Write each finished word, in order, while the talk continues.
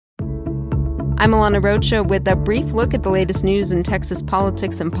I'm Alana Rocha with a brief look at the latest news in Texas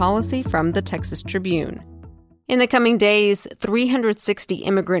politics and policy from the Texas Tribune. In the coming days, 360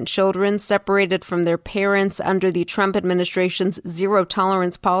 immigrant children separated from their parents under the Trump administration's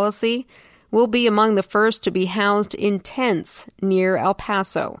zero-tolerance policy will be among the first to be housed in tents near El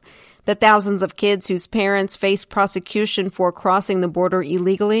Paso. The thousands of kids whose parents face prosecution for crossing the border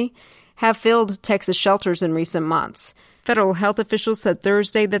illegally have filled Texas shelters in recent months. Federal health officials said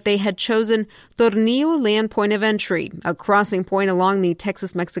Thursday that they had chosen Tornillo Land Point of Entry, a crossing point along the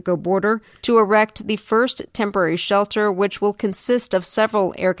Texas-Mexico border, to erect the first temporary shelter, which will consist of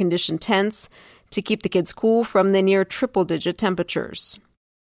several air-conditioned tents to keep the kids cool from the near triple-digit temperatures.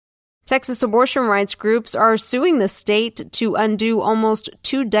 Texas abortion rights groups are suing the state to undo almost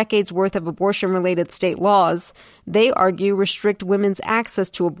 2 decades' worth of abortion-related state laws. They argue restrict women's access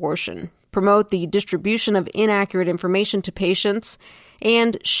to abortion, promote the distribution of inaccurate information to patients,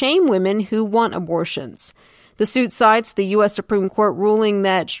 and shame women who want abortions. The suit cites the U.S. Supreme Court ruling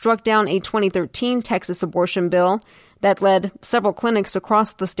that struck down a 2013 Texas abortion bill that led several clinics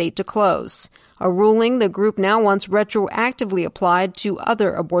across the state to close, a ruling the group now wants retroactively applied to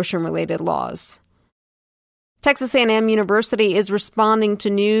other abortion-related laws. Texas A&M University is responding to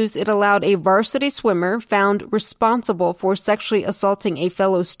news it allowed a varsity swimmer found responsible for sexually assaulting a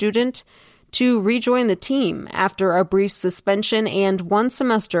fellow student to rejoin the team after a brief suspension and 1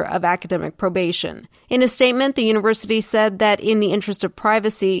 semester of academic probation. In a statement, the university said that in the interest of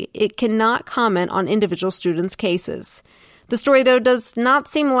privacy, it cannot comment on individual students' cases. The story, though, does not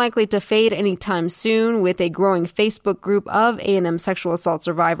seem likely to fade anytime soon, with a growing Facebook group of A&M sexual assault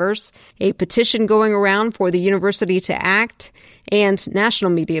survivors, a petition going around for the university to act, and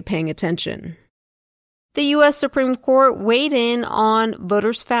national media paying attention. The U.S. Supreme Court weighed in on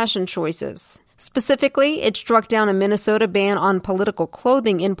voters' fashion choices. Specifically, it struck down a Minnesota ban on political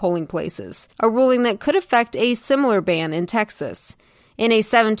clothing in polling places, a ruling that could affect a similar ban in Texas. In a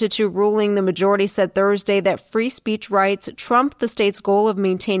 7-2 ruling, the majority said Thursday that free speech rights trump the state's goal of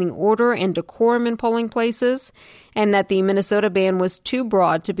maintaining order and decorum in polling places, and that the Minnesota ban was too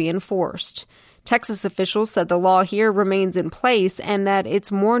broad to be enforced. Texas officials said the law here remains in place and that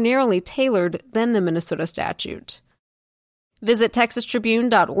it's more narrowly tailored than the Minnesota statute. Visit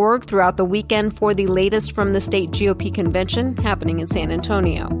TexasTribune.org throughout the weekend for the latest from the state GOP convention happening in San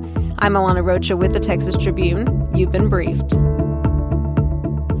Antonio. I'm Alana Rocha with the Texas Tribune. You've been briefed.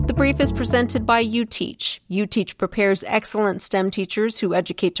 The brief is presented by UTeach. UTeach prepares excellent STEM teachers who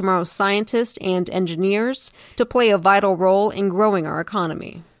educate tomorrow's scientists and engineers to play a vital role in growing our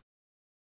economy.